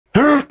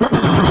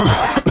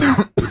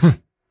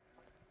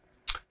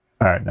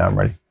All right, now I'm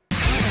ready.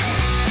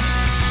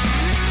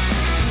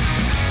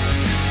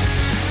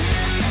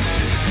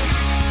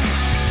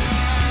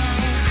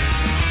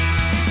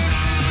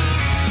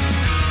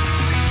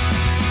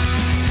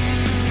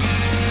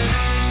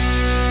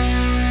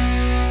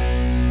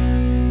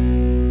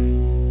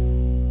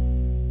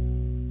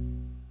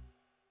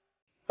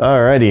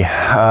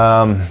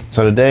 Alrighty,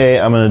 so today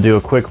I'm going to do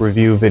a quick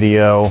review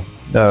video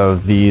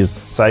of these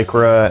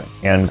Cycra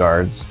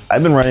handguards.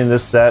 I've been running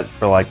this set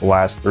for like the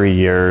last 3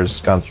 years,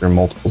 gone through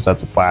multiple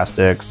sets of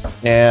plastics,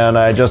 and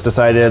I just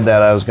decided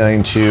that I was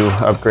going to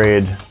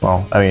upgrade.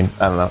 Well, I mean,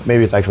 I don't know,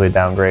 maybe it's actually a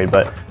downgrade,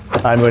 but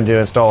I'm going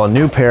to install a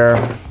new pair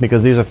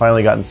because these have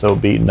finally gotten so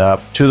beaten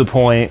up to the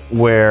point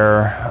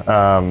where,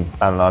 I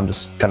don't know, I'm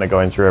just kind of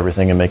going through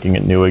everything and making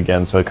it new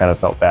again. So it kind of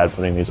felt bad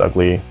putting these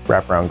ugly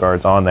wraparound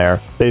guards on there.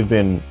 They've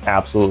been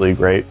absolutely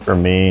great for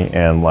me.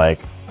 And like,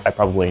 I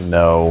probably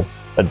know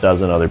a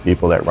dozen other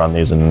people that run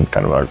these in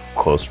kind of our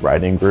close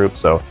riding group.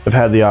 So I've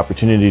had the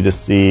opportunity to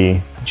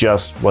see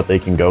just what they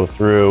can go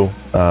through.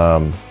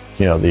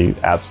 You know, the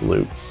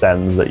absolute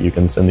sends that you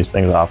can send these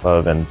things off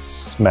of and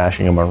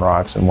smashing them on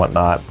rocks and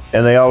whatnot.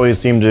 And they always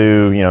seem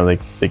to, you know,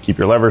 they keep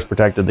your levers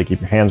protected, they keep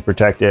your hands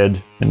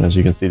protected. And as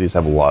you can see, these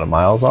have a lot of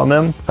miles on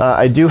them.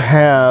 I do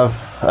have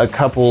a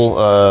couple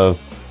of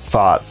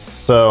thoughts.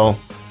 So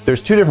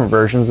there's two different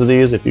versions of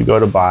these if you go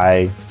to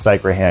buy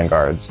Cycra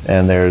handguards.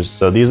 And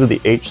so these are the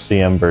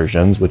HCM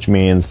versions, which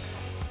means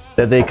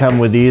that they come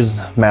with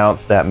these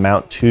mounts that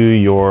mount to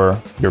your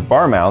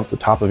bar mounts, the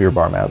top of your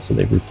bar mounts. So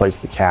they've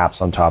replaced the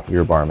caps on top of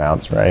your bar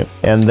mounts, right?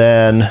 And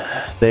then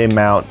they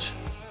mount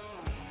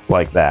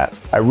like that.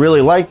 I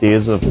really like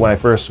these. When I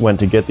first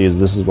went to get these,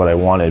 this is what I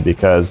wanted,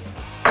 because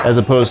as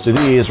opposed to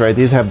these, right,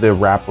 these have the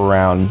wrap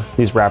around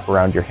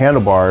your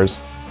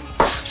handlebars,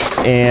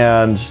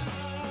 and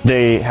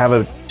they have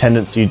a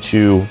tendency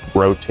to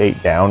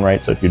rotate down,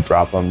 right? So if you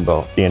drop them,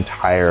 the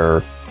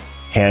entire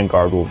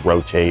handguard will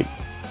rotate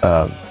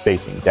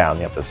facing down.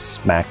 You have to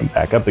smack them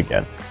back up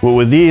again. Well,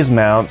 with these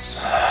mounts,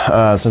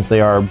 since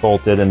they are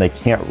bolted and they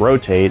can't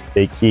rotate,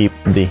 they keep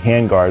the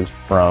handguards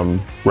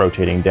from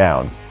rotating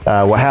down.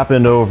 What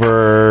happened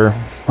over,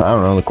 I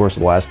don't know, in the course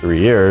of the last 3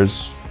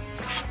 years,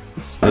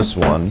 it's this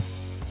one,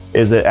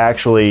 is it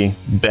actually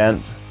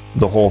bent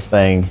the whole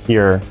thing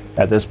here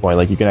at this point.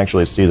 Like you can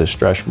actually see the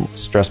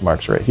stress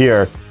marks right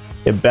here.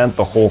 It bent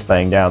the whole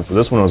thing down. So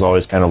this one was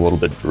always kind of a little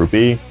bit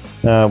droopy.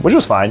 Which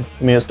was fine.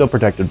 I mean, it still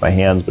protected my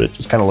hands, but it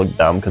just kind of looked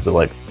dumb because it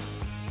like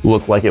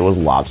looked like it was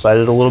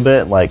lopsided a little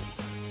bit. Like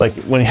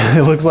when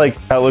it looks like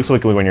how it looks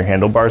like when your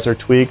handlebars are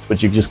tweaked,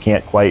 but you just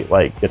can't quite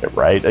like get it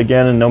right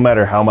again. And no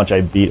matter how much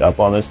I beat up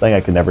on this thing,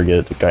 I could never get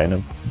it to kind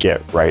of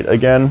get right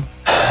again.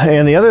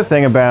 And the other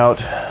thing about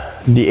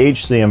the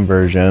HCM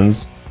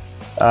versions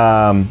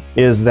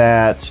is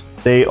that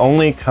they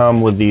only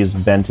come with these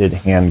vented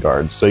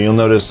handguards. So you'll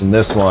notice in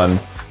this one,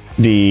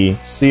 the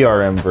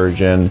CRM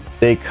version,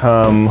 they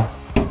come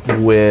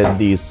with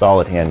these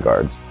solid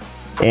handguards,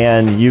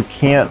 and you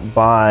can't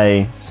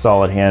buy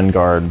solid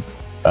handguard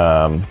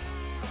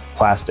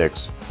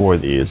plastics for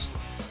these.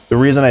 The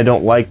reason I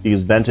don't like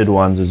these vented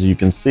ones is you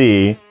can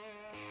see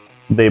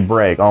they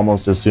break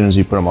almost as soon as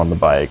you put them on the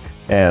bike.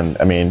 And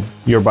I mean,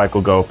 your bike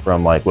will go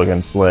from like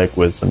looking slick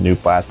with some new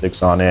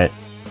plastics on it,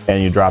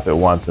 and you drop it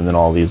once and then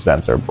all these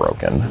vents are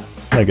broken.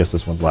 I guess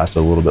this one's lasted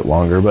a little bit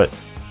longer, but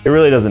it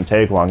really doesn't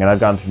take long, and I've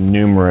gone through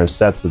numerous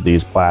sets of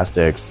these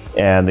plastics,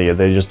 and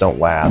they just don't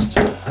last.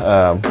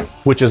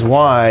 Which is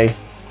why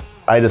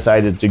I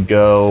decided to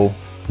go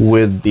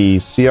with the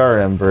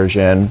CRM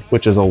version,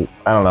 which is I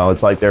don't know,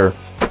 it's like they're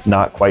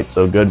not quite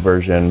so good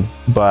version,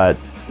 but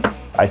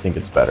I think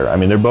it's better. I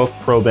mean, they're both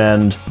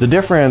ProBend. The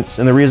difference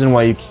and the reason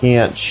why you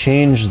can't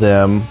change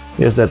them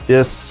is that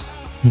this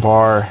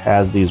bar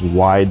has these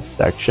wide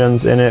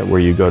sections in it where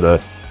you go to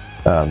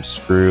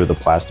screw the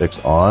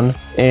plastics on,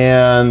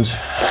 and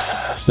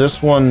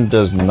this one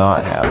does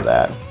not have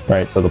that,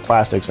 right? So the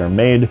plastics are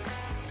made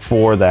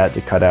for that,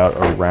 to cut out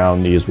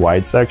around these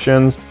wide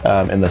sections,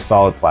 and the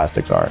solid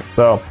plastics aren't.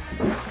 So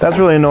that's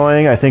really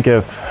annoying. I think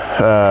if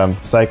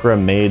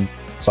Cycra made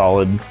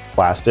solid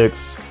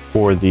plastics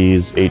for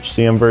these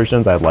HCM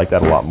versions, I'd like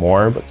that a lot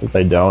more, but since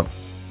I don't,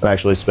 I'm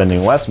actually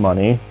spending less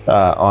money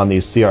on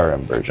these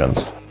CRM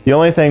versions. The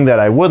only thing that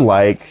I would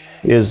like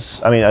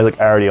is, I mean, I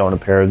already own a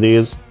pair of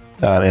these.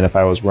 And if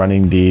I was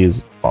running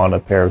these on a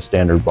pair of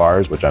standard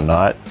bars, which I'm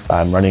not,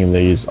 I'm running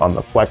these on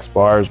the flex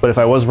bars. But if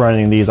I was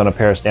running these on a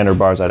pair of standard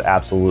bars, I'd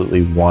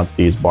absolutely want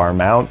these bar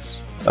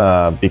mounts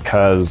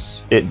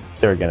because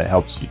there again, it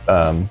helps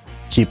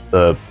keep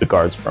the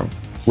guards from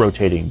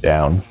rotating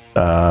down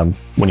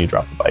when you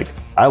drop the bike.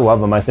 I love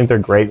them. I think they're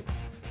great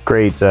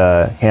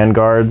hand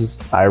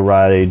guards. I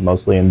ride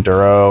mostly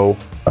enduro.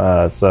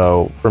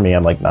 So for me,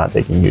 I'm like not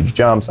taking huge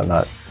jumps. I'm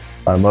not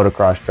on a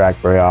motocross track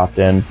very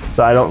often.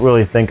 So I don't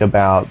really think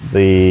about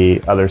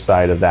the other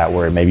side of that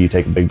where maybe you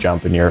take a big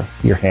jump and your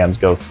hands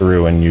go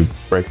through and you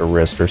break a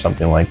wrist or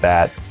something like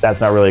that.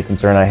 That's not really a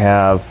concern I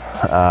have.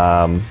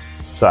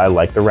 So I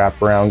like the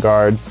wraparound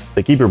guards.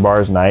 They keep your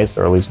bars nice,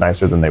 or at least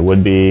nicer than they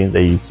would be.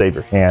 They save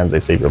your hands, they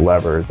save your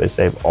levers, they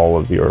save all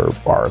of your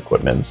bar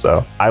equipment.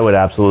 So I would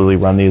absolutely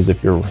run these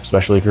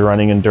especially if you're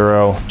running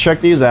enduro.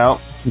 Check these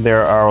out.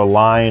 There are a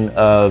line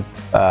of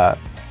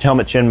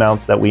helmet chin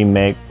mounts that we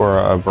make for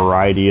a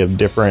variety of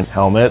different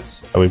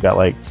helmets. We've got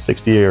like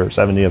 60 or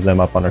 70 of them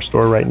up on our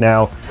store right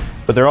now,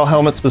 but they're all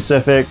helmet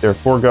specific. They're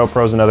for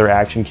GoPros and other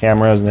action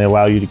cameras, and they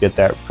allow you to get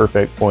that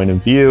perfect point of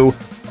view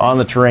on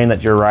the terrain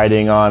that you're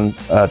riding on.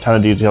 A ton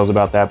of details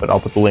about that, but I'll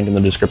put the link in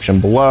the description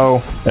below,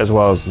 as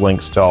well as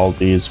links to all of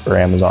these for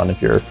Amazon if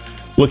you're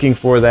looking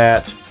for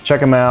that. Check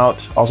them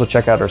out. Also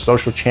check out our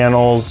social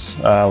channels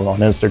on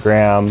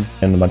Instagram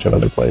and a bunch of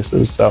other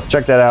places. So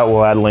check that out.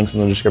 We'll add links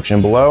in the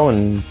description below,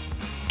 and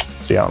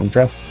see you out on the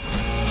trail.